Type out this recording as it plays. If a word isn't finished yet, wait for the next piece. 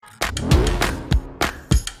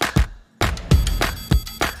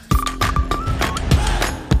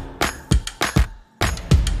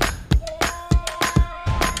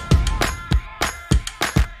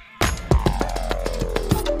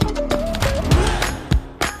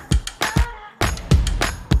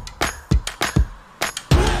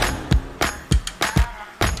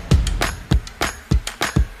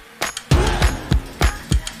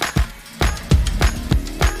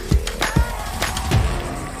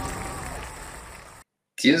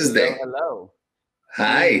Hello, Tuesday. hello.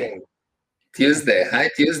 Hi. Tuesday. Tuesday. Hi,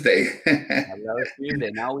 Tuesday. Hello,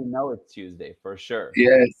 Tuesday. Now we know it's Tuesday for sure.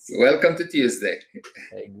 Yes. Welcome to Tuesday.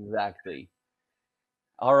 Exactly.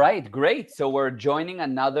 All right, great. So we're joining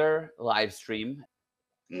another live stream.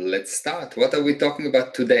 Let's start. What are we talking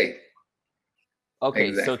about today?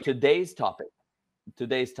 Okay, so Exactly.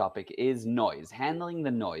 today's topic is noise, handling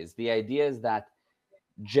the noise. The idea is that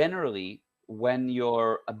generally when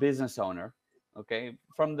you're a business owner, okay,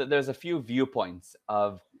 there's a few viewpoints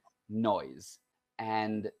of noise.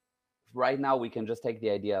 And right now we can just take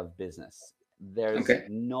the idea of business. There's Okay.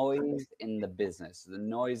 noise in the business, the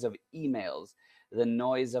noise of emails, the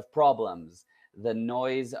noise of problems, the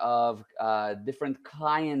noise of different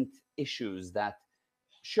client issues that,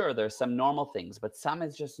 sure, there's some normal things, but some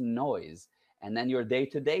is just noise. And then your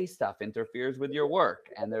day-to-day stuff interferes with your work,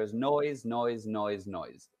 and there's noise, noise, noise,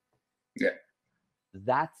 noise. Yeah.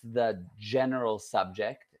 That's the general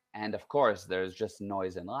subject. And of course, there's just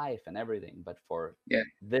noise in life and everything. But for Yeah.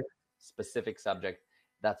 this specific subject,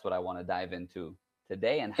 that's what I want to dive into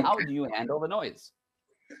today. And how Okay. do you handle the noise?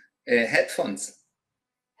 Headphones.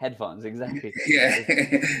 Headphones, exactly. Yeah.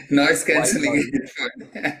 It's Noise white canceling noise.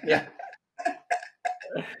 headphone. Yeah,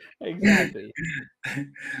 exactly.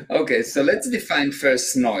 Okay. So let's define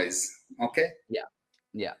first noise. Okay. Yeah,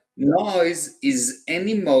 yeah, Noise is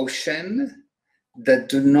any motion that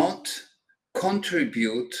do not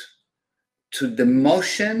contribute to the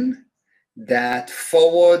motion that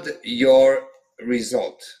forward your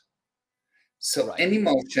result. So right, any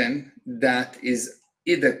motion that is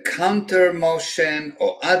either counter motion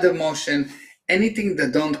or other motion, anything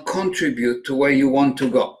that don't contribute to where you want to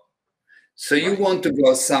go. So you right. want to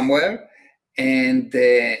go somewhere, and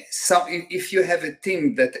if you have a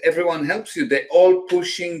team that everyone helps you, they're all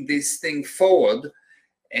pushing this thing forward.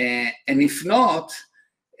 And if not,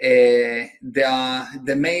 they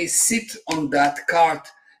may sit on that cart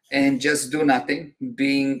and just do nothing,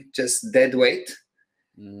 being just dead weight.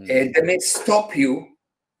 Mm, They may stop you.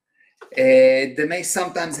 They may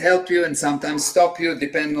sometimes help you and sometimes stop you,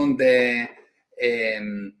 depending on the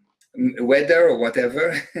um, weather or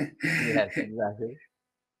whatever. yes, exactly.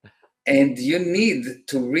 And you need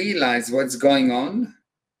to realize what's going on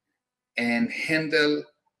and handle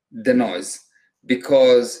the noise,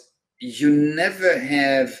 because you never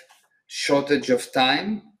have shortage of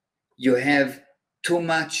time. You have too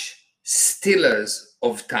much stealers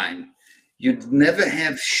of time. You never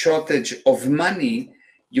have shortage of money.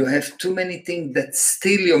 You have too many things that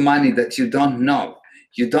steal your money that you don't know.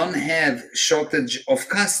 You don't have shortage of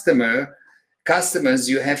customers.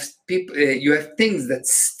 You have people, you have things that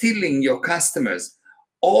stealing your customers.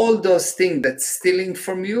 All those things that stealing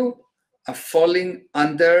from you are falling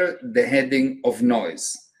under the heading of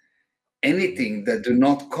noise. Mm. Anything that do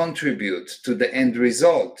not contribute to the end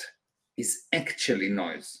result is actually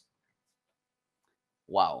noise.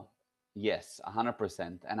 Wow. Yes,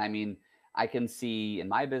 100%. And I mean, I can see in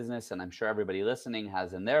my business, and I'm sure everybody listening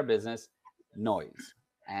has in their business, noise.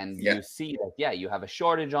 And Yeah, you see that, yeah, you have a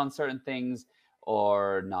shortage on certain things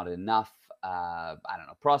or not enough, I don't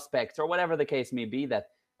know, prospects or whatever the case may be. That,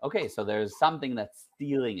 okay, so there's something that's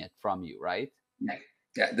stealing it from you, right? yeah,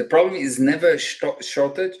 yeah. The problem is never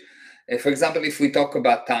shortage. For example, if we talk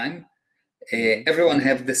about time, Hmm. everyone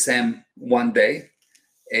have the same one day.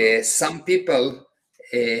 Some people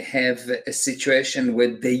have a situation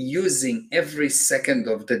where they're using every second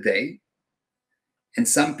of the day, and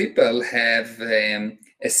some people have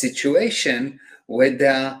a situation where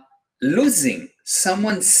they're losing,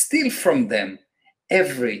 someone steal from them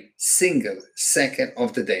every single second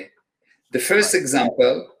of the day. The first Right.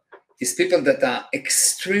 example is people that are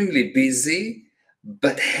extremely busy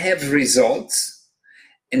but have results.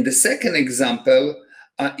 And the second example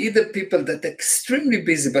are either people that are extremely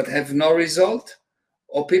busy but have no result,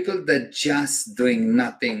 or people that just doing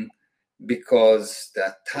nothing because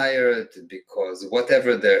they're tired, because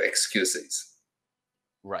whatever their excuse is.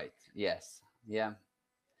 Right. Yes. Yeah.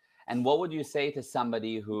 And what would you say to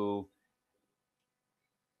somebody who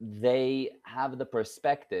they have the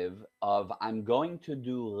perspective of, I'm going to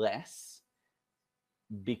do less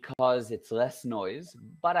because it's less noise,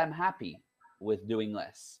 but I'm happy with doing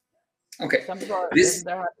less. Okay, Some people are this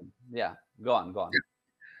they're happy. Yeah, go on, go on.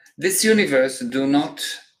 this universe do not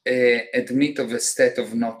admit of a state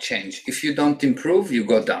of not change. If you don't improve, you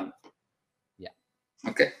go down. Yeah,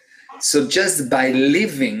 Okay, so just by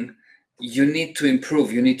living, you need to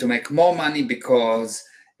improve. You need to make more money because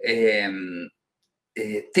um,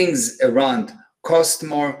 things around cost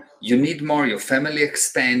more. You need more. Your family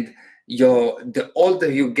expand. The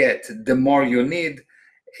older you get, the more you need.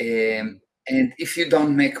 mm, And if you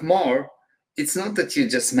don't make more, it's not that you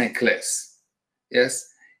just make less. Yes,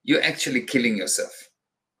 you're actually killing yourself.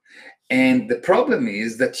 And the problem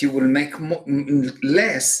is that you will make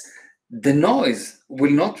less, the noise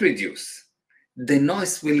will not reduce. The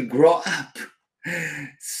noise will grow up.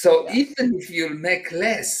 So Yeah. even if you make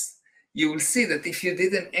less, you will see that if you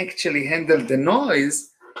didn't actually handle the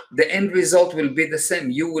noise, the end result will be the same.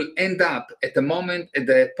 You will end up at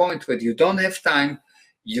the point where you don't have time,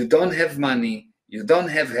 you don't have money, you don't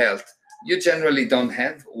have health, you generally don't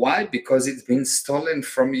have. Why? Because it's been stolen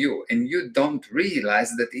from you and you don't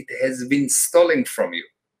realize that it has been stolen from you.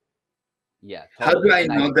 Yeah, How do totally. I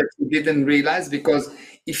And know that you didn't realize? Because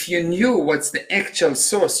if you knew what's the actual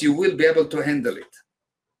source, you will be able to handle it.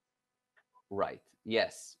 right.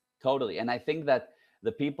 Yes, totally. And I think that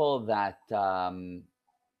the people that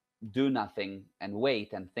do nothing and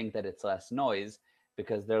wait and think that it's less noise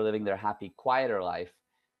because they're living their happy, quieter life,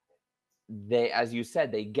 they, as you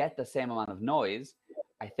said, they get the same amount of noise.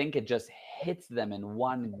 I think it just hits them in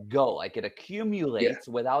one go. Like it Yeah, accumulates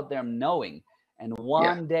without them knowing. And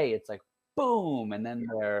yeah, one day it's like boom, and then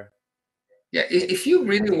they're yeah. hit. If you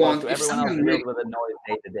As really opposed to want, if everyone else someone deals really, with the noise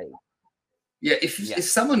day to day. yeah, Yeah. if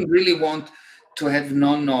someone really want to have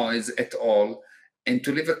no noise at all and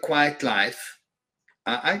to live a quiet life,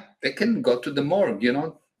 they can go to the morgue. You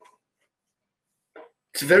know,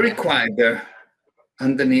 it's very Yeah. quiet there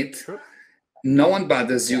underneath. True. No one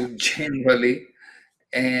bothers Yeah. you generally,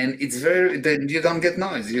 and it's very. Then you don't get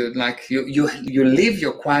noise. You like you live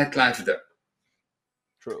your quiet life there.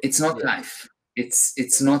 True. It's not Yeah. life.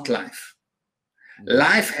 It's not life. Hmm.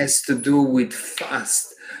 Life has to do with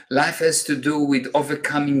fast. Life has to do with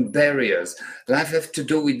overcoming barriers. Life has to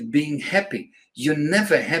do with being happy. You're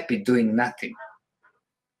never happy doing nothing.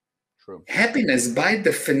 True. Happiness, by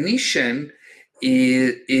definition,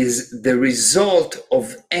 is the result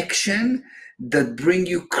of action that bring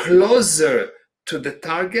you closer to the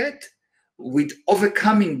target with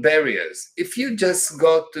overcoming barriers. If you just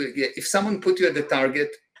if someone put you at the target,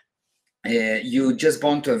 you just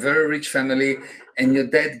born to a very rich family and your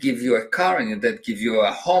dad give you a car and your dad give you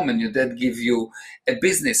a home and your dad give you a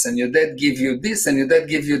business and your dad give you this and your dad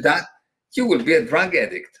give you that, you will be a drug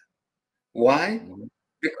addict. Why? Hmm.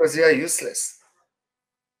 Because you are useless.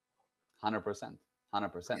 100%.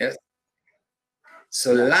 100%. Yes.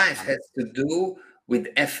 So Yeah. life 100. has to do with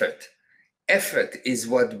effort. Effort is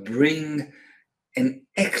what bring an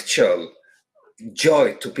actual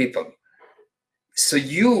joy to people. So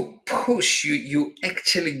you push, you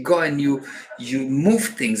actually go and you move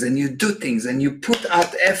things and you do things and you put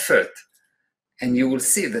out effort and you will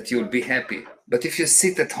see that you'll be happy. But if you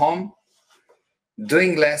sit at home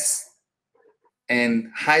doing less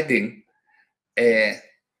and hiding, uh,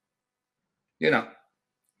 you know,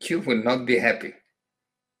 you will not be happy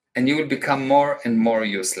and you will become more and more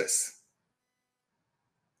useless.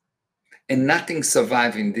 And nothing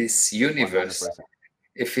survives in this universe 100%.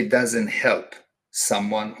 if it doesn't help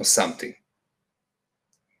someone or something.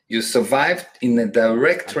 You survived in a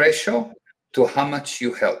direct ratio to how much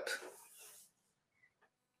you help.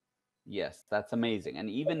 Yes, that's amazing. And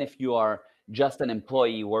even if you are just an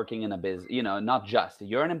employee working in a business, not just,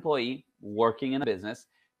 you're an employee working in a business,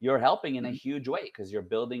 you're helping in a huge way because you're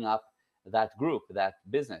building up that group, that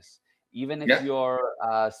business. Even if Yeah, you're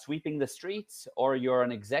sweeping the streets or you're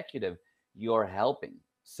an executive, you're helping.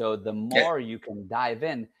 So the yeah, more you can dive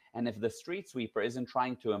in, and if the street sweeper isn't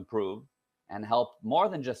trying to improve and help more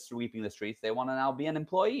than just sweeping the streets, they want to now be an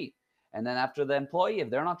employee. And then after the employee, if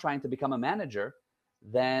they're not trying to become a manager,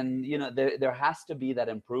 then there has to be that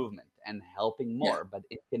improvement and helping yeah, more, but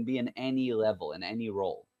it can be in any level, in any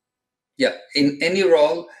role. yeah. In any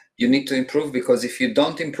role, you need to improve because if you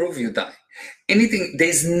don't improve, you die. Anything,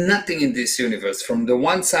 there's nothing in this universe from the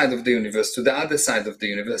one side of the universe to the other side of the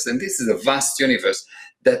universe, and this is a vast universe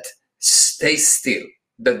that stays still,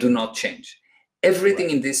 that do not change. Everything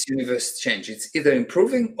Right. in this universe changes. It's either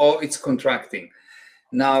improving or it's contracting.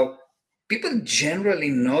 Now, people generally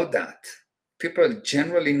know that. People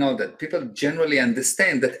generally know that. People generally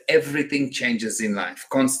understand that everything changes in life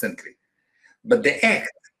constantly, but they Yes.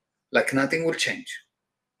 act like nothing will change.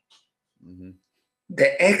 Hmm.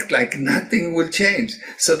 They act like nothing will change.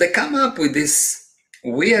 So they come up with these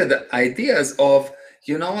weird ideas of,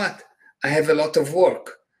 you know what? I have a lot of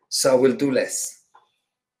work, so I will do less.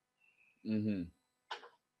 Hmm.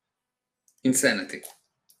 Insanity.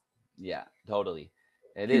 Yeah, totally.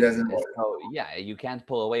 It It is. doesn't It's work. so, yeah, you can't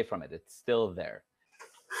pull away from it. It's still there.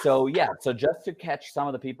 So yeah, so just to catch some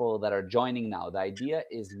of the people that are joining now, the idea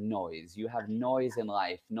is noise. You have noise in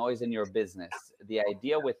life, noise in your business. The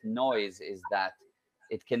idea with noise is that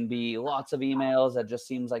It can be lots of emails that just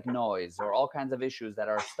seems like noise, or all kinds of issues that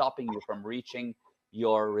are stopping you from reaching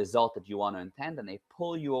your result that you want to intend, and they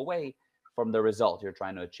pull you away from the result you're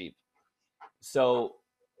trying to achieve. So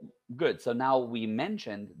good. So now we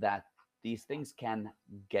mentioned that these things can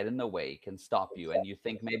get in the way, can stop you, and you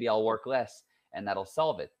think maybe I'll work less and that'll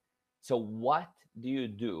solve it. So what do you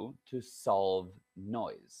do to solve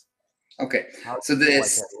noise? Okay, How so do you like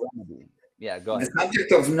a remedy? Yeah, go the ahead.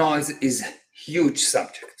 subject of noise is huge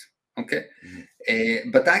subject. Okay,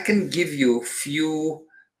 but I can give you few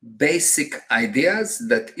basic ideas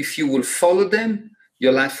that if you will follow them,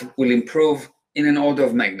 your life will improve in an order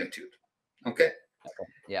of magnitude. Okay. Okay.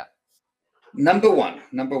 Yeah. Number one,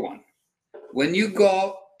 when you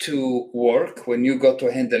go to work, when you go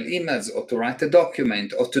to handle emails or to write a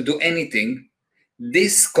document or to do anything,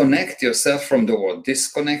 disconnect yourself from the world.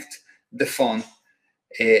 Disconnect the phone.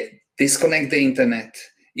 Disconnect the internet.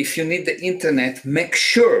 If you need the internet, make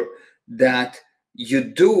sure that you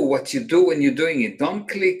do what you do when you're doing it. Don't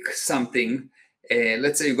click something.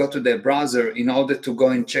 Let's say you go to the browser in order to go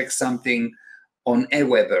and check something on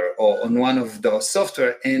Aweber or on one of those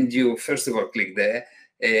software, and you first of all click the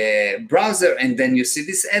browser, and then you see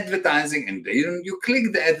this advertising, and then you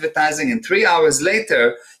click the advertising, and 3 hours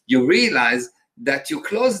later you realize that you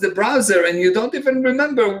closed the browser and you don't even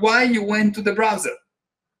remember why you went to the browser.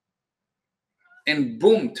 And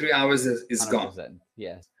boom, 3 hours is gone.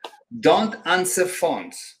 Yes. Don't answer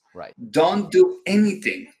phones. Right. Don't do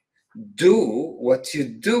anything. Do what you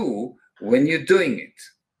do when you're doing it.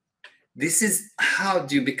 This is how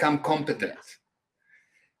do you become competent.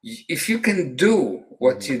 Yes. If you can do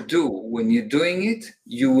what you do when you're doing it,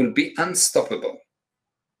 you will be unstoppable.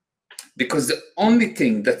 Because the only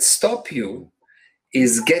thing that stops you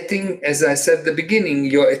is getting, as I said at the beginning,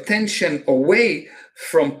 your attention away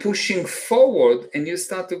from pushing forward, and you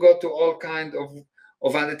start to go to all kinds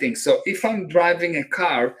of other things. So if I'm driving a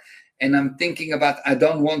car and I'm thinking about, I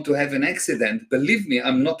don't want to have an accident, believe me,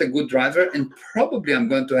 I'm not a good driver, and probably I'm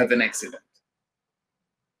going to have an accident.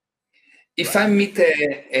 If I meet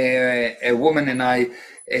a woman and I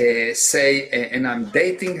say, and I'm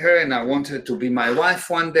dating her and I want her to be my wife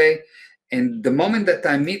one day, and the moment that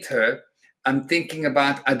I meet her, I'm thinking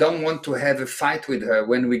about, I don't want to have a fight with her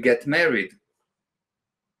when we get married.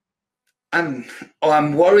 I'm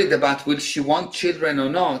worried about, will she want children or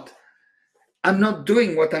not? I'm not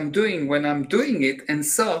doing what I'm doing when I'm doing it, and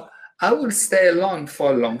so I will stay alone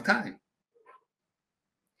for a long time.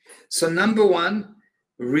 So number one,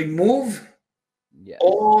 remove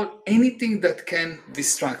anything that can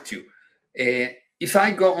distract you. If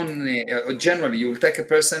I go on, generally, you will take a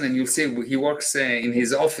person and you'll see he works in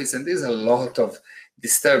his office, and there's a lot of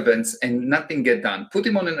disturbance and nothing get done. Put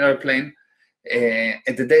him on an airplane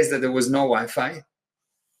at the days that there was no Wi-Fi,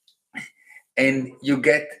 and you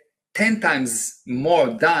get 10 times more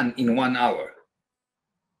done in 1 hour.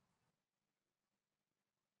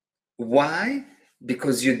 Why?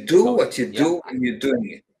 Because you do what you do and you're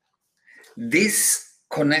doing it.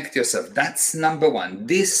 Disconnect yourself. That's number one.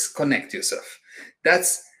 Disconnect yourself.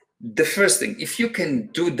 That's the first thing. If you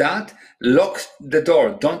can do that, lock the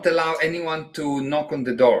door. Don't allow anyone to knock on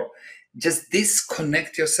the door. Just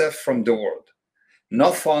disconnect yourself from the world.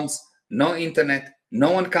 No phones, no internet,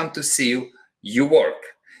 no one come to see you. You work.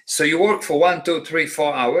 So you work for 1, 2, 3,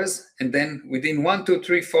 4 hours, and then within 1, 2,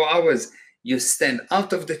 3, 4 hours, you stand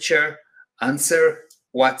out of the chair, answer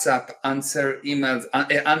WhatsApp, answer emails,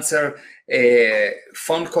 answer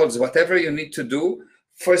phone calls, whatever you need to do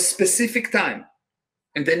for a specific time,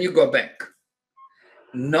 and then you go back.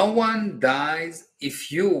 No one dies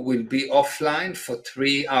if you will be offline for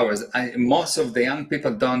 3 hours. Most of the young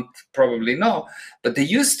people don't probably know, but there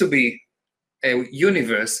used to be a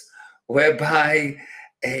universe whereby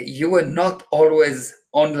you were not always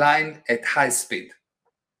online at high speed.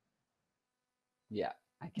 Yeah,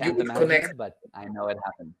 I can't imagine it, but I know it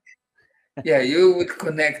happened. Yeah, you would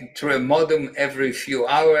connect through a modem every few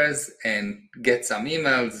hours and get some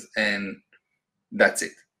emails, and that's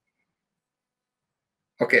it.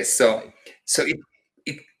 Okay, so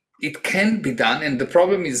it can be done, and the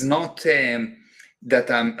problem is not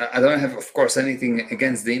that I don't have, of course, anything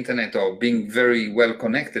against the internet or being very well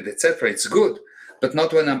connected, etc. It's good, but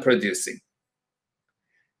not when I'm producing.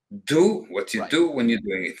 Do what you do when you're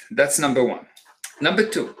doing it. That's number one. Number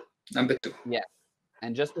two. Yeah,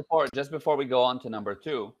 and just before we go on to number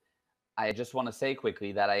two, I just want to say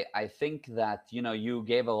quickly that I think that, you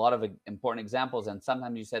gave a lot of important examples, and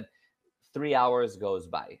sometimes you said 3 hours goes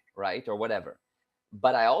by, right? Or whatever.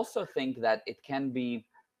 But I also think that it can be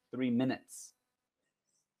 3 minutes,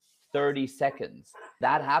 30 seconds.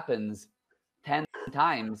 That happens 10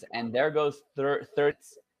 times, and there goes 30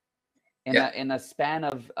 in Yeah. in a span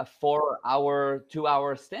of a 4-hour,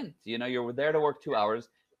 2-hour stint. You know, you're there to work 2 hours,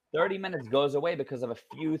 30 minutes goes away because of a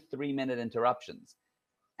few 3-minute interruptions.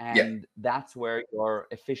 Yeah. And that's where your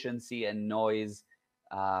efficiency and noise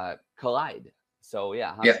collide. So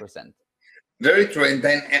yeah, 100%. Very true. And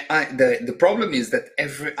then the problem is that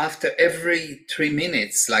after every 3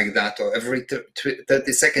 minutes like that, or every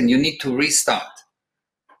 30 seconds, you need to restart.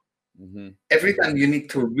 Every time you need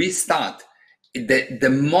to restart, the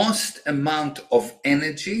most amount of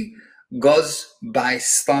energy goes by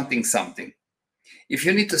starting something. If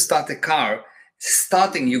you need to start a car,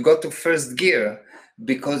 starting, you go to first gear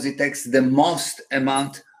because it takes the most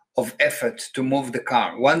amount of effort to move the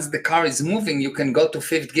car. Once the car is moving, you can go to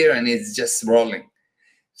fifth gear and it's just rolling.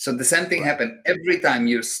 So the same thing happens. Every time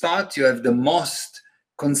you start, you have the most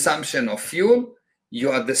consumption of fuel, you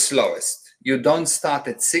are the slowest. You don't start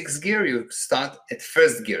at sixth gear, you start at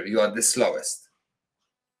first gear, you are the slowest.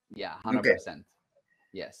 Yeah, 100%. Okay.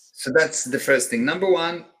 Yes. So that's the first thing. Number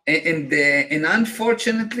one, and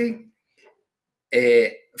unfortunately,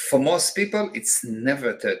 for most people, it's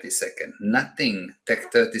never 30 seconds. Nothing takes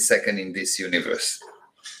 30 seconds in this universe.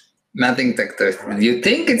 Nothing takes 30. You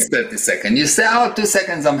think it's 30 seconds. You say, oh, 2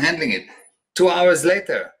 seconds, I'm handling it. 2 hours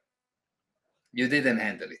later, you didn't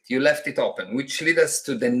handle it. You left it open, which leads us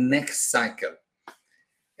to the next cycle,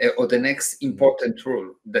 or the next important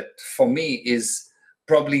rule that for me is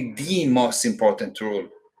probably the most important rule.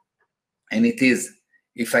 And it is,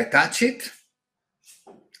 if I touch it,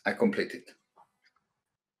 I complete it.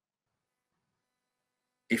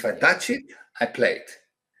 If I touch it, I play it.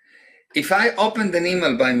 If I opened an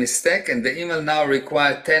email by mistake and the email now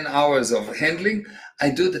requires 10 hours of handling,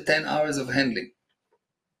 I do the 10 hours of handling.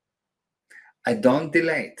 I don't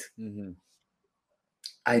delay it.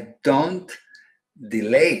 I don't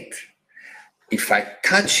delay it. If I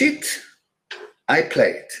touch it, I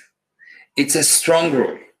play it. It's a strong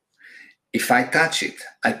rule. If I touch it,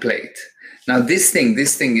 I play it. Now, this thing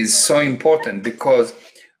is so important because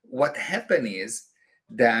what happens is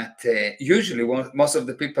that usually most of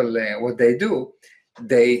the people, what they do,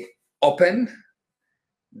 they open,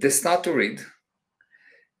 they start to read,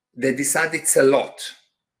 they decide it's a lot,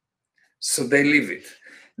 so they leave it.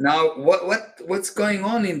 Now, what's going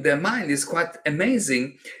on in their mind is quite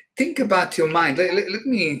amazing. Think about your mind. Let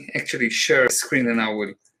me actually share a screen and I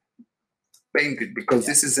will paint it because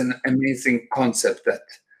this is an amazing concept that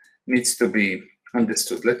needs to be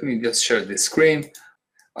understood. Let me just share the screen.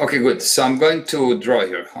 Okay, good. So I'm going to draw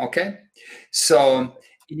here, okay? So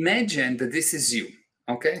imagine that this is you,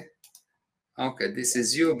 okay? Okay, this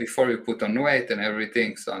is you before you put on weight and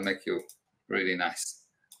everything, so I'll make you really nice,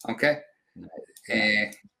 okay?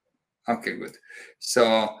 Okay, good.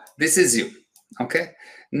 So this is you, okay?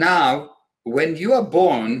 Now, when you are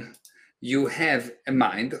born, you have a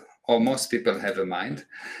mind, or most people have a mind.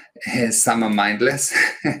 Some are mindless.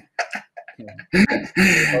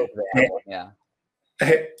 Yeah.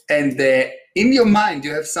 And in your mind,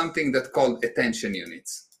 you have something that's called attention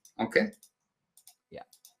units, okay? Yeah.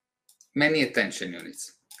 Many attention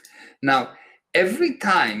units. Now, every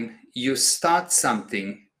time you start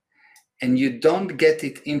something and you don't get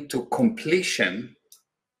it into completion,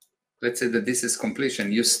 let's say that this is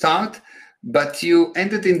completion, you start, but you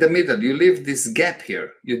ended in the middle, you leave this gap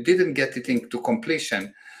here, you didn't get it into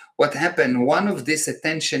completion. What happened, one of these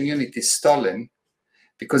attention units is stolen,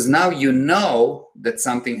 because now you know that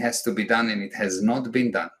something has to be done and it has not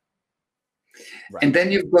been done. Right. And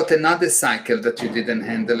then you've got another cycle that you didn't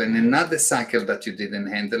handle, and another cycle that you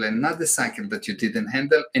didn't handle, and another cycle that you didn't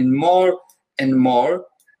handle, and more and more.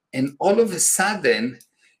 And all of a sudden,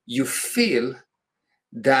 you feel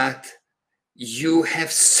that you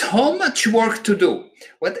have so much work to do.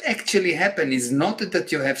 What actually happened is not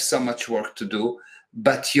that you have so much work to do,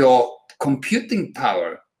 but your computing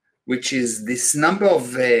power, which is this number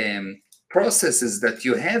of processes that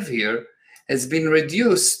you have here, has been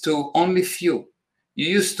reduced to only few. You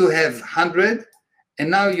used to have 100,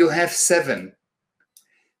 and now you have 7.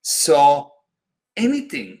 So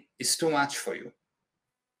anything is too much for you.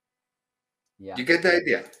 Yeah. You get the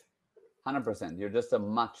idea? 100%. You're just a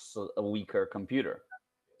much weaker computer.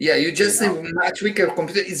 Yeah, you're just a much weaker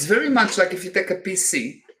computer. It's very much like if you take a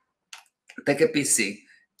PC,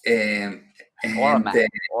 or a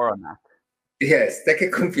Mac. Yes, take a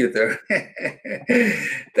computer.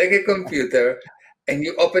 Take a computer, and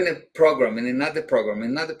you open a program and another program,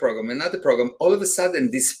 another program, another program. All of a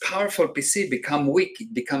sudden, this powerful PC becomes weak.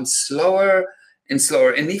 It becomes slower and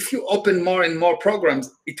slower. And if you open more and more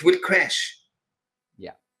programs, it will crash.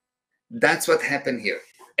 Yeah. That's what happened here.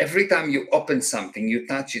 every time you open something, you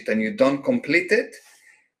touch it and you don't complete it,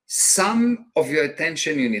 some of your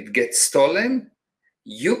attention unit gets stolen,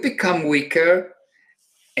 you become weaker,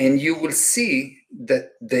 and you will see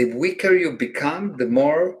that the weaker you become, the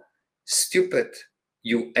more stupid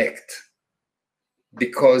you act.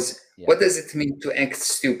 Because what does it mean to act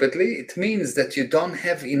stupidly? It means that you don't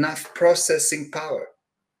have enough processing power.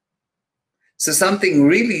 So something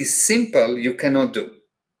really simple you cannot do.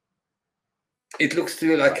 It looks to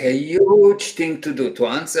you like a huge thing to do, to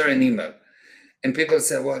answer an email. And people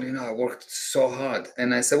say, well, I worked so hard.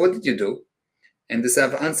 And I say, what did you do? And they say,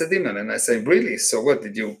 I've answered email. And I say, really? So what,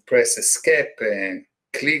 did you press escape,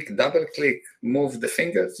 click, double click, move the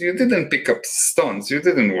fingers? You didn't pick up stones. You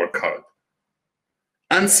didn't work hard.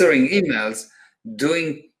 Answering emails,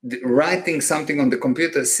 writing something on the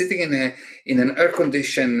computer, sitting in an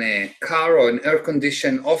air-conditioned car or an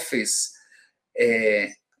air-conditioned office,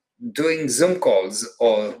 doing Zoom calls,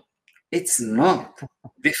 or it's not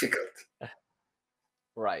difficult.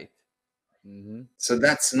 Right. Mm-hmm. So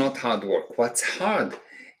that's not hard work. What's hard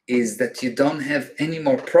is that you don't have any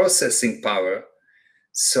more processing power.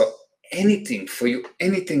 So anything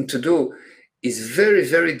to do is very,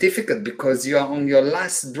 very difficult because you are on your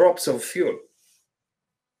last drops of fuel.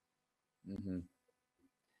 Mm-hmm.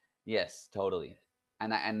 Yes, totally.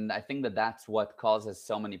 And I think that that's what causes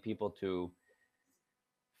so many people to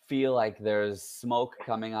feel like there's smoke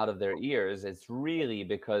coming out of their ears. It's really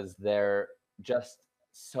because they're just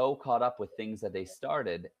so caught up with things that they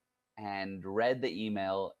started and read the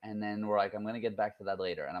email, and then we're like, I'm going to get back to that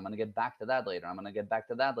later, and I'm going to get back to that later, I'm going to get back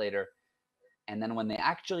to that later. And then when they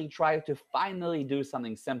actually try to finally do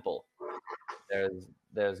something simple,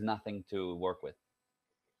 there's nothing to work with.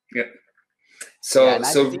 Yeah. So I've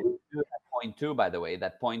seen you do that point two, by the way,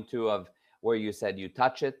 that point two of where you said you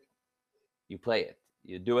touch it, you play it,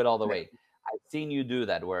 you do it all the way. I've seen you do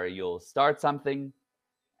that where you'll start something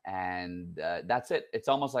and that's it. It's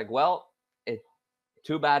almost like, well, it's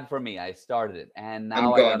too bad for me. I started it and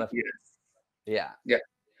now I gotta. Yeah.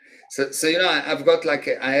 So I've got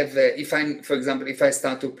for example, if I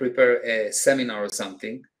start to prepare a seminar or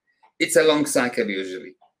something, it's a long cycle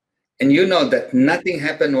usually. And you know that nothing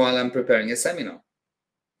happened while I'm preparing a seminar.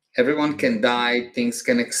 Everyone can die, things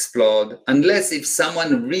can explode, unless if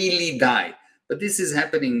someone really died. But this is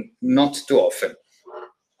happening not too often.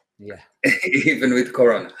 Yeah. Even with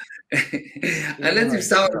Corona. Unless if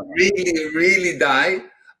someone really, really die,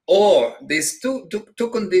 or there's two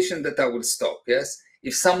conditions that I will stop, yes?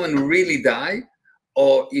 If someone really die,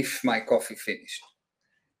 or if my coffee finished.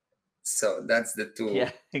 So that's the two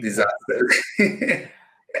disasters.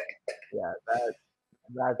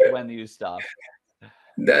 That's when you stop.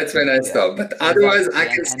 That's when I stop. But otherwise, I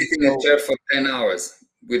can sit in a chair for 10 hours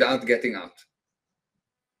without getting out.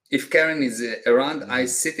 If Karen is around, I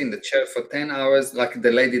sit in the chair for 10 hours, like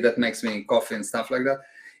the lady that makes me coffee and stuff like that.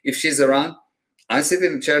 If she's around, I sit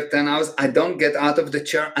in the chair 10 hours. I don't get out of the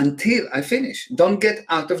chair until I finish. Don't get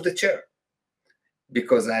out of the chair.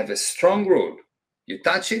 Because I have a strong rule. You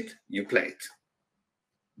touch it, you play it.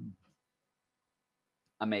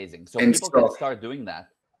 Amazing. So people can start doing that.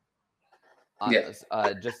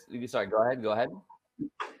 Sorry, go ahead.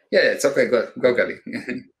 Yeah, it's okay. Go Gali.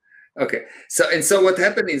 Okay. So what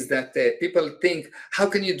happened is that people think, how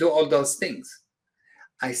can you do all those things?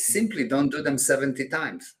 I simply don't do them 70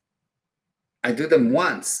 times. I do them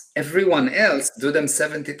once. Everyone else do them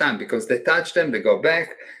 70 times because they touch them, they go back,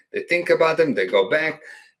 they think about them, they go back,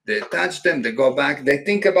 they touch them, they go back, they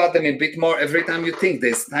think about them a bit more. Every time you think,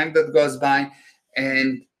 there's time that goes by,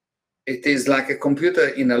 and it is like a computer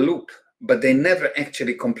in a loop, but they never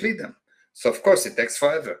actually complete them. So of course it takes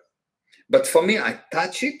forever. But for me, I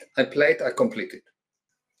touch it, I play it, I complete it.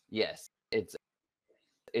 Yes,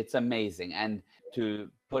 it's amazing. And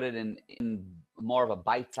to put it in more of a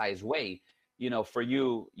bite-sized way, for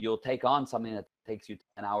you'll take on something that takes you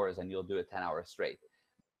 10 hours and you'll do it 10 hours straight.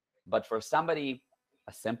 But for somebody,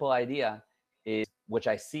 a simple idea is, which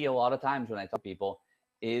I see a lot of times when I talk to people,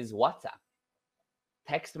 is WhatsApp,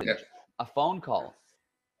 text message, a phone call.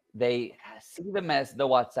 They see the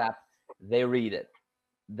WhatsApp, they read it.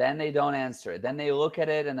 Then they don't answer it. Then they look at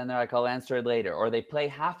it and then they're like, I'll answer it later. Or they play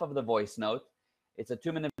half of the voice note. It's a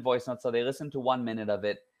 2-minute voice note, so they listen to 1 minute of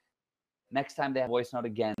it. Next time they have a voice note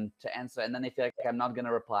again to answer, and then they feel like I'm not going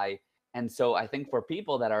to reply. And so I think for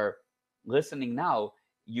people that are listening now,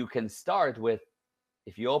 you can start with,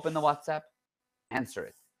 if you open the WhatsApp, answer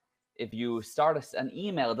it. If you start an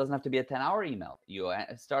email, it doesn't have to be a 10-hour email. You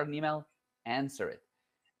start an email, answer it.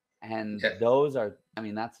 And those are,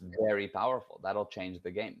 that's very powerful. That'll change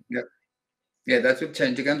the game. Yeah. Yeah, that will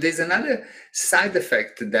change again. There's another side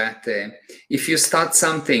effect that if you start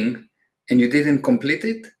something and you didn't complete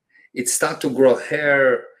it, it start to grow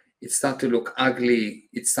hair, it start to look ugly,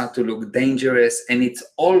 it start to look dangerous, and it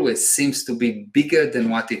always seems to be bigger than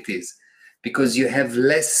what it is because you have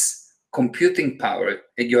less computing power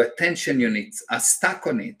and your attention units are stuck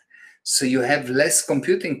on it. So you have less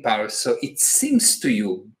computing power. So it seems to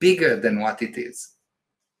you bigger than what it is.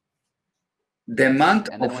 The amount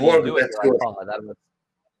And then of when you work do it, that you're like,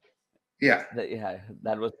 you, oh, yeah,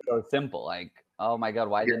 that was so simple. Like, oh my God,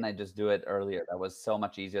 why didn't I just do it earlier? That was so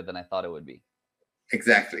much easier than I thought it would be.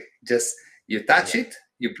 exactly. Just you touch it,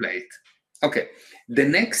 you play it. Okay. The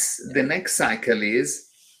next cycle is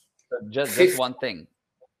So just 50. one thing.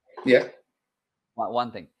 Yeah.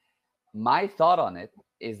 One thing. My thought on it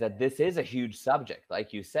is that this is a huge subject,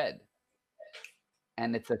 like you said.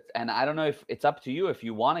 And and I don't know if it's up to you if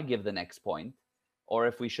you want to give the next point, or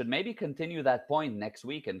if we should maybe continue that point next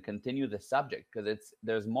week and continue the subject, because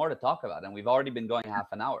there's more to talk about, and we've already been going half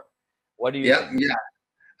an hour. What do you think? Yeah.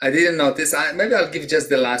 I didn't notice. Maybe I'll give just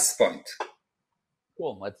the last point.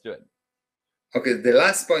 Cool, let's do it. Okay, the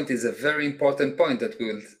last point is a very important point that we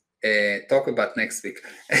will talk about next week.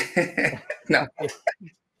 No.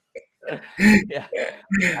 Yeah,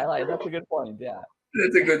 that's a good point. Yeah,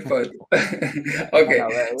 that's a good point. yeah. Okay, No,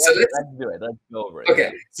 so let's do it. Let's go over it. Okay,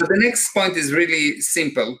 Yeah. so the next point is really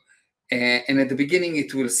simple, and at the beginning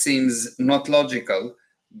it will seem not logical,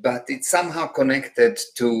 but it's somehow connected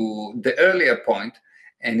to the earlier point,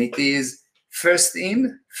 and it is first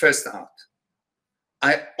in, first out.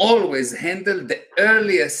 I always handle the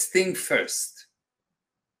earliest thing first.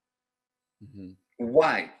 Mm-hmm.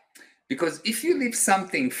 Why? Because if you leave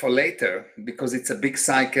something for later, because it's a big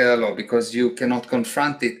cycle or because you cannot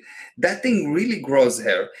confront it, that thing really grows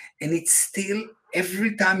hair, and it's still,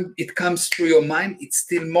 every time it comes through your mind, it's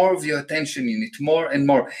still more of your attention unit, more and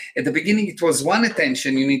more. At the beginning, it was one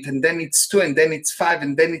attention unit, and then it's two, and then it's five,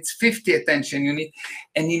 and then it's 50 attention unit.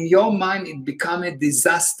 And in your mind, it become a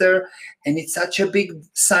disaster, and it's such a big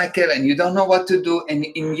cycle, and you don't know what to do. And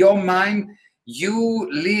in your mind, you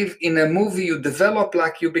live in a movie, you develop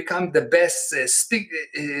like you become the best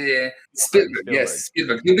Spielberg. Yes,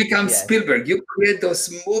 Spielberg. You become Spielberg. You create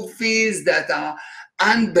those movies that are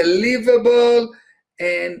unbelievable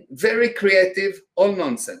and very creative, all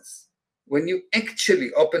nonsense. When you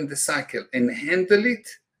actually open the cycle and handle it,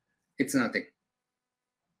 it's nothing.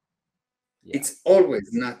 Yeah. It's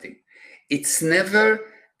always nothing. It's never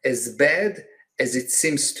as bad as it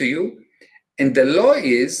seems to you. And the law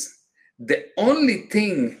is, the only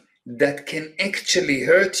thing that can actually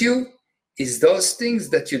hurt you is those things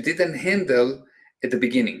that you didn't handle at the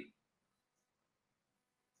beginning.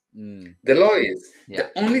 The law is,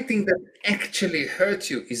 the only thing that actually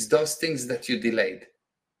hurt you is those things that you delayed.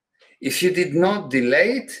 If you did not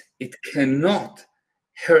delay it, it cannot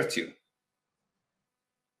hurt you.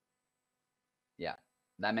 Yeah,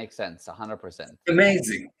 that makes sense, 100%.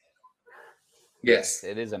 Amazing. Yes,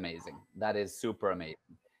 it is amazing. That is super amazing.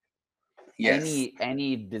 Yes.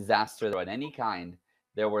 Any disaster of any kind,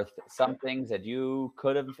 there were some things that you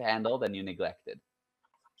could have handled and you neglected.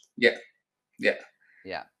 Yeah.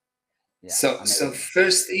 So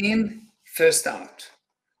first in, first out.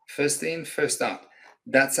 First in, first out.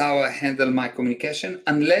 That's how I handle my communication,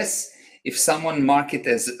 unless if someone mark it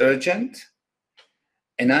as urgent,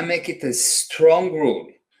 and I make it a strong rule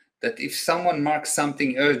that if someone marks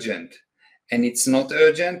something urgent and it's not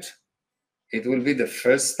urgent, it will be the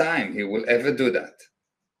first time he will ever do that.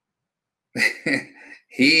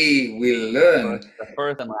 He will learn. The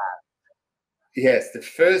first and last. Yes, the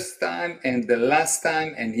first time and the last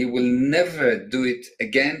time, and he will never do it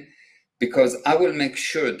again, because I will make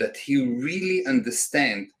sure that he really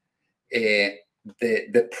understand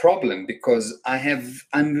the problem, because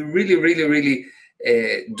I'm really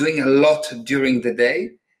doing a lot during the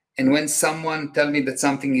day, and when someone tell me that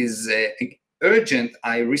something is urgent,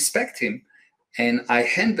 I respect him and I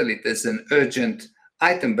handle it as an urgent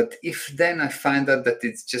item. But if then I find out that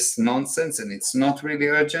it's just nonsense and it's not really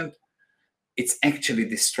urgent, it's actually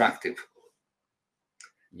destructive.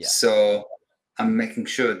 Yeah. So I'm making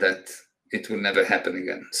sure that it will never happen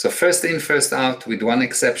again. So first in, first out, with one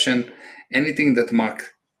exception, anything that marked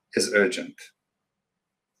as urgent.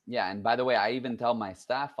 Yeah, and by the way, I even tell my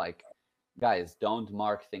staff, like, guys, don't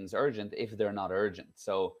mark things urgent if they're not urgent.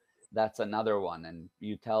 So that's another one. And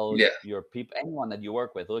you tell your people, anyone that you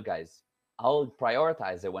work with, look, guys, I'll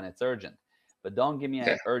prioritize it when it's urgent, but don't give me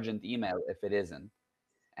an urgent email if it isn't.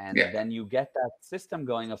 And then you get that system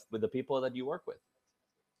going with the people that you work with.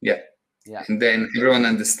 Yeah. And then everyone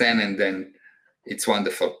understand, and then it's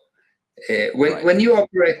wonderful. When you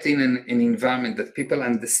operate in an environment that people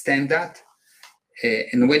understand that,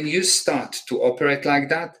 and when you start to operate like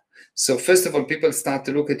that, so first of all, people start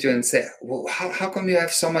to look at you and say, well, how come you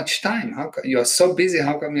have so much time? How come you are so busy?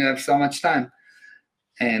 How come you have so much time?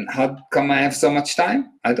 And how come I have so much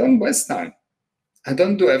time? I don't waste time. I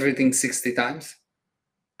don't do everything 60 times.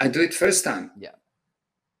 I do it first time. Yeah.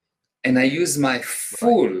 And I use my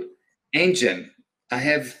full engine. I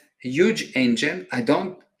have a huge engine. I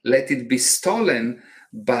don't let it be stolen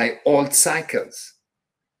by old cycles.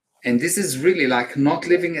 And this is really like not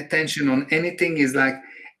leaving attention on anything is like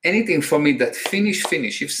anything for me that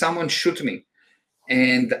finish. If someone shoot me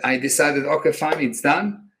and I decided, okay, fine, it's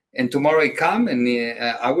done. And tomorrow he come and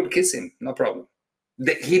I will kiss him, no problem.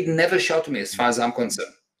 He'd never shot me as far as I'm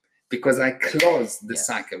concerned because I close the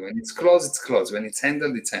cycle. When it's closed, it's closed. When it's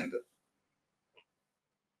handled, it's handled.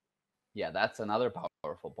 Yeah, that's another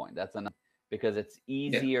powerful point. That's another, because it's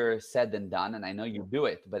easier said than done. And I know you do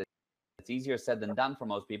it, but it's easier said than done for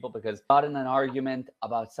most people because got in an argument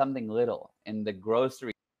about something little in the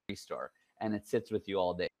grocery store and it sits with you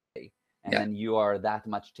all day. And then you are that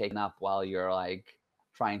much taken up while you're like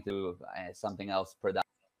trying to do something else productive.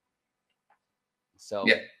 So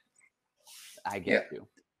I get you.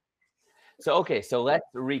 So, okay, so let's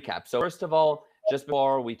recap. So first of all, just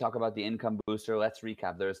before we talk about the income booster, let's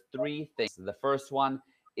recap. There's 3 things. The first one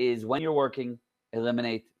is when you're working,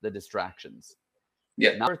 eliminate the distractions.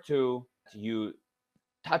 Number 2, you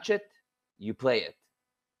touch it, you play it.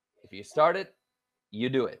 If you start it, you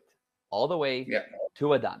do it all the way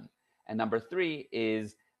to a done. And number 3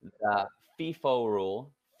 is the FIFO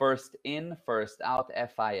rule, first in, first out,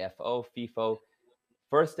 FIFO, FIFO,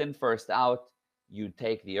 first in, first out. You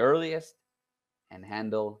take the earliest and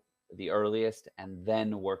handle the earliest and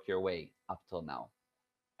then work your way up till now.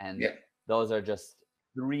 And those are just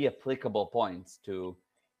 3 applicable points to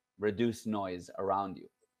reduce noise around you.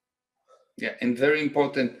 Yeah, and very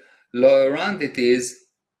important law around it is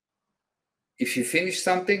if you finish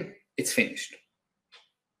something, it's finished.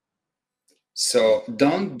 So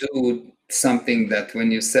don't do something that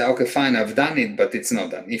when you say, okay, fine, I've done it, but it's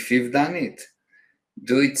not done. If you've done it,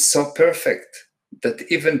 do it so perfect that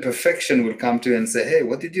even perfection will come to you and say, hey,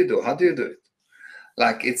 what did you do? How do you do it?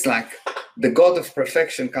 Like, it's like the God of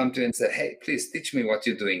perfection come to you and say, hey, please teach me what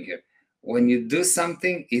you're doing here. When you do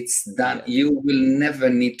something, it's done. You will never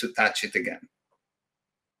need to touch it again.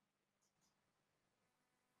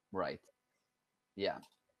 Right. Yeah.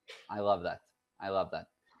 I love that. I love that.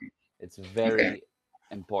 It's very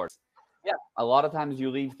important. Yeah. A lot of times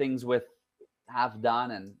you leave things with half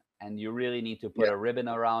done and you really need to put a ribbon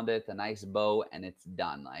around it, a nice bow, and it's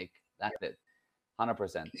done. Like, that's it.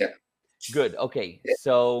 100%. Yeah. Good. Okay.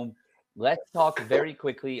 So let's talk very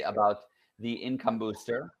quickly about the income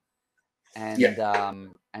booster and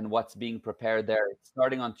what's being prepared there. It's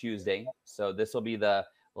starting on Tuesday. So this will be the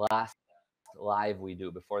last live we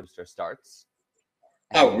do before the booster starts.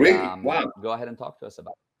 And, oh, really? Wow. Go ahead and talk to us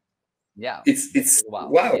about it. Yeah. It's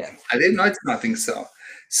wow. Yes. I didn't know it's nothing. So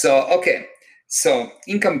okay. So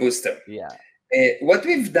income booster. Yeah. What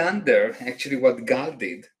we've done there, actually what Gal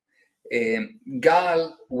did,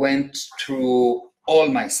 Gal went through all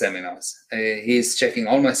my seminars. He's checking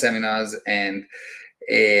all my seminars and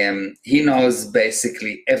he knows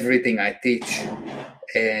basically everything I teach.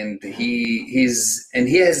 And he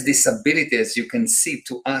has this ability, as you can see,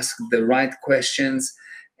 to ask the right questions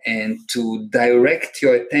and to direct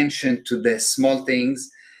your attention to the small things.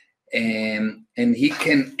 And he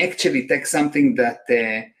can actually take something that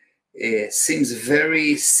seems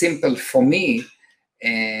very simple for me,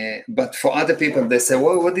 but for other people, they say,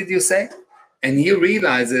 well, what did you say? And he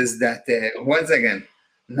realizes that, once again,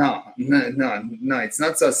 no, it's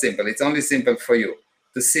not so simple. It's only simple for you.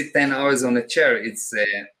 To sit 10 hours on a chair, it's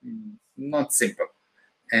not simple.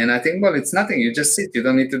 And I think, well, it's nothing. You just sit. You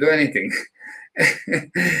don't need to do anything.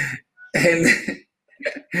 And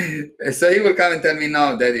so he will come and tell me,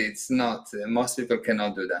 no, that it's not. Most people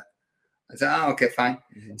cannot do that. I said, okay, fine.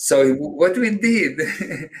 Mm-hmm. So what we did,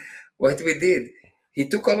 he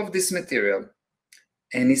took all of this material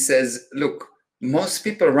and he says, look, most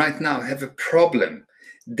people right now have a problem.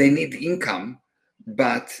 They need income,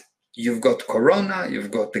 but you've got Corona,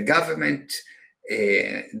 you've got the government,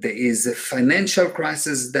 there is a financial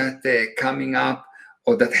crisis that coming up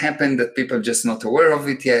or that happened that people are just not aware of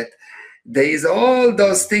it yet. There is all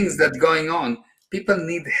those things that going on. People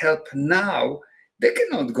need help now. They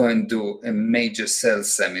cannot go and do a major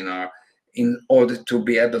sales seminar in order to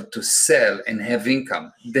be able to sell and have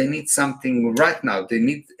income. They need something right now. They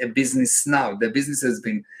need a business now. The business has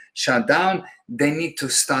been shut down. They need to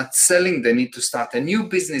start selling. They need to start a new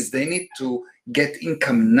business. They need to get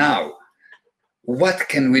income now. what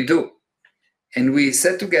can we do? And we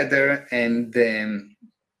sat together, and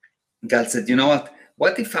Gal said, you know what?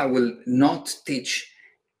 What if I will not teach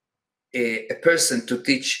a person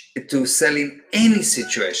to sell in any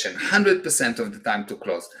situation 100% of the time to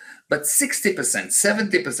close, but 60%,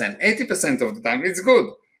 70%, 80% of the time, it's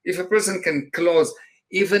good. If a person can close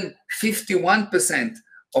even 51%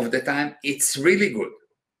 of the time, it's really good.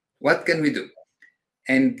 What can we do?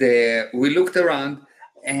 And we looked around,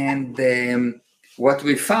 and what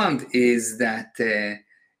we found is that,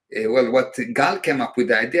 what Gal came up with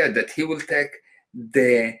the idea that he will take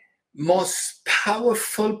the most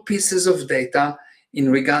powerful pieces of data in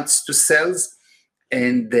regards to sales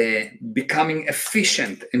and becoming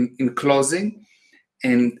efficient in closing,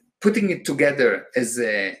 and putting it together as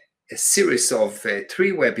a series of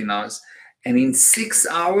 3 webinars. And in 6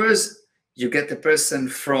 hours, you get a person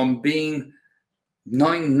from being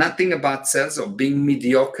knowing nothing about sales or being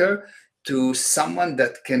mediocre to someone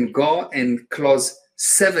that can go and close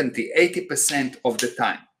 70-80% of the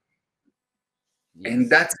time. Yes. And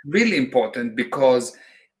that's really important, because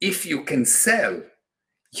if you can sell,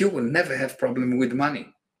 you will never have problem with money.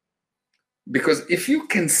 Because if you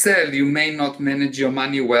can sell, you may not manage your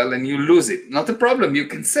money well and you lose it. Not a problem. You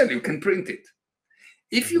can sell, you can print it.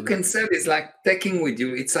 If you can sell, it's like taking with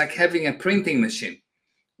you, it's like having a printing machine,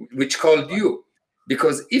 which called you.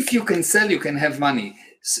 Because if you can sell, you can have money.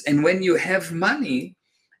 And when you have money,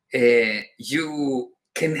 you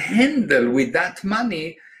can handle with that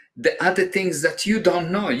money the other things that you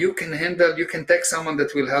don't know. You can handle, you can take someone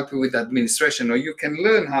that will help you with administration, or you can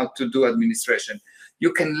learn how to do administration.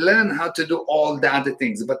 You can learn how to do all the other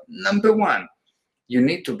things. But number one, you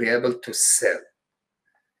need to be able to sell.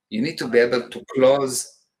 You need to be able to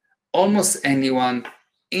close almost anyone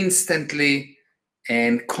instantly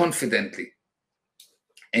and confidently.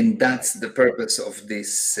 And that's the purpose of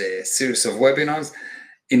this series of webinars.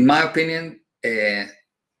 In my opinion,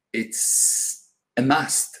 it's a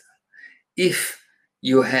must. If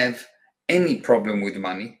you have any problem with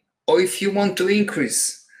money, or if you want to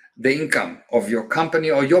increase the income of your company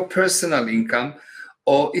or your personal income,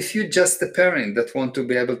 or if you're just a parent that want to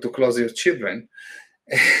be able to close your children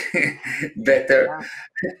better,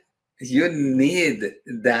 you need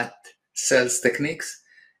that sales techniques.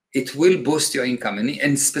 It will boost your income.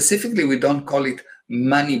 And specifically, we don't call it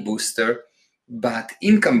money booster, but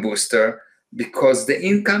income booster, because the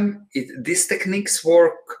income, these techniques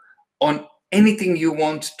work on anything you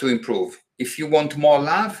want to improve. If you want more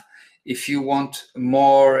love, if you want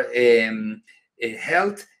more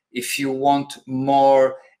health, if you want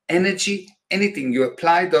more energy, anything, you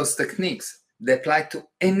apply those techniques. They apply to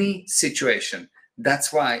any situation.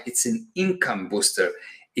 That's why it's an income booster.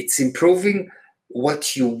 It's improving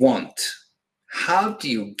what you want. How do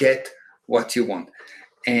you get what you want?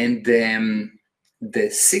 And the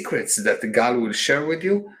secrets that Gal will share with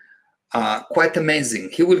you are quite amazing.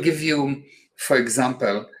 He will give you, for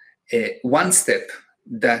example, one step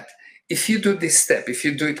that if you do this step, if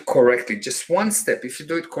you do it correctly, just one step, if you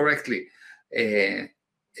do it correctly,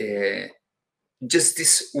 just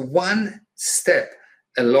this one step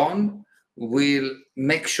alone will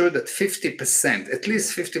make sure that 50%, at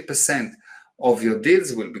least 50% of your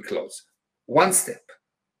deals will be closed. One step.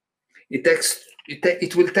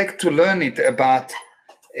 It will take to learn it about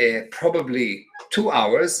probably 2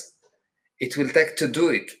 hours. It will take to do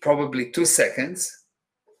it probably 2 seconds.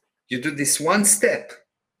 You do this one step,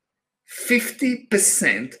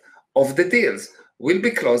 50% of the deals will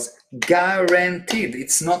be closed, guaranteed.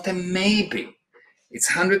 It's not a maybe.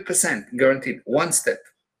 It's 100% guaranteed. One step.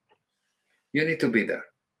 You need to be there.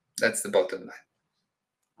 That's the bottom line.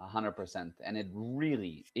 100%. And it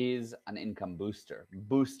really is an income booster.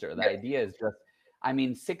 The idea is just,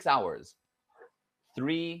 6 hours,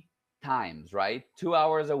 3 times, right? 2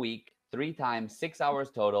 hours a week, 3 times, 6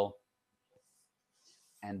 hours total,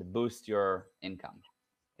 and boost your income.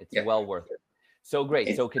 It's well worth it. So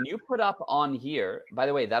great. So can you put up on here, by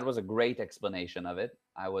the way, that was a great explanation of it.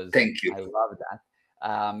 Thank you. I love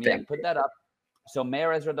that. Put that up. So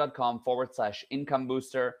meirezra.com/income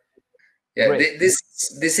booster. Yeah,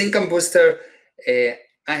 this income booster, I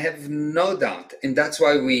have no doubt, and that's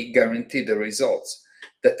why we guarantee the results,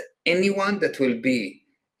 that anyone that will be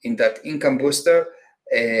in that income booster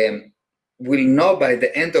will know by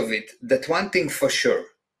the end of it that one thing for sure,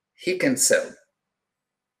 he can sell.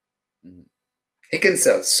 Mm-hmm. He can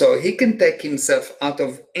sell. So he can take himself out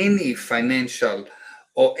of any financial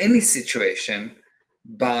or any situation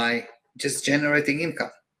by just generating income.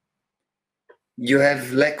 You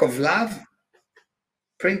have lack of love,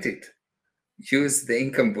 print it. Use the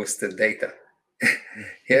income booster data.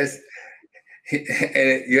 Yes,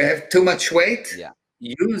 you have too much weight, Yeah.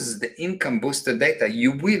 use the income booster data.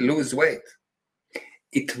 You will lose weight.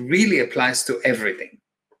 It really applies to everything.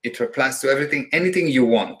 It applies to everything, anything you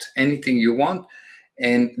want. And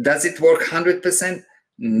does it work 100%?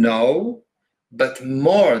 No, but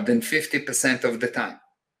more than 50% of the time.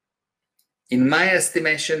 In my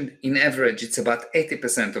estimation, in average, it's about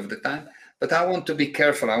 80% of the time. But I want to be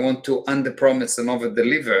careful. I want to under-promise and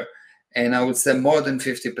over-deliver. And I would say more than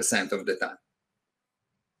 50% of the time.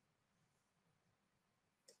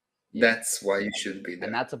 Yeah. That's why you should be there.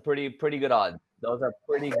 And that's a pretty good odds. Those are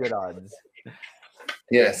pretty good odds.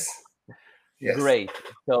 Yes. Yes. Great.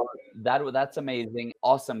 So that's amazing.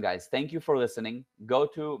 Awesome, guys. Thank you for listening. Go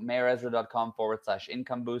to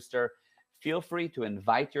meirezra.com/income booster. Feel free to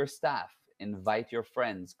invite your staff, invite your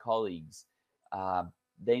friends, colleagues.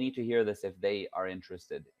 They need to hear this if they are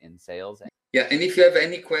interested in sales. Yeah, and if you have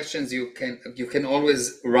any questions, you can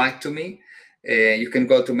always write to me. You can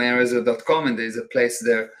go to meirezra.com, and there's a place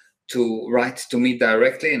there to write to me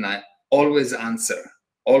directly, and I always answer,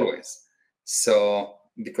 always. So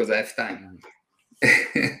because I have time.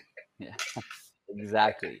 Yeah,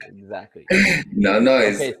 exactly. No.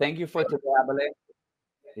 Okay, thank you for today, Abele.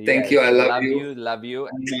 Thank you. I love you. Love you.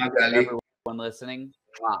 And everyone listening.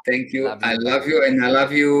 Wow. Thank you. I love you, and I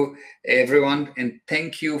love you, everyone. And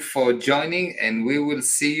thank you for joining. And we will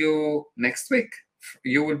see you next week.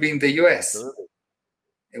 You will be in the US. Absolutely.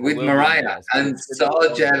 With Mariah. I'm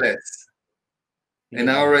so jealous. And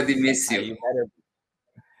I already miss you. You better.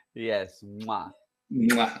 Yes. Mwah.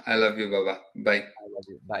 Mwah. I love you, Baba. Bye. I love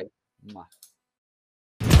you. Bye. Mwah.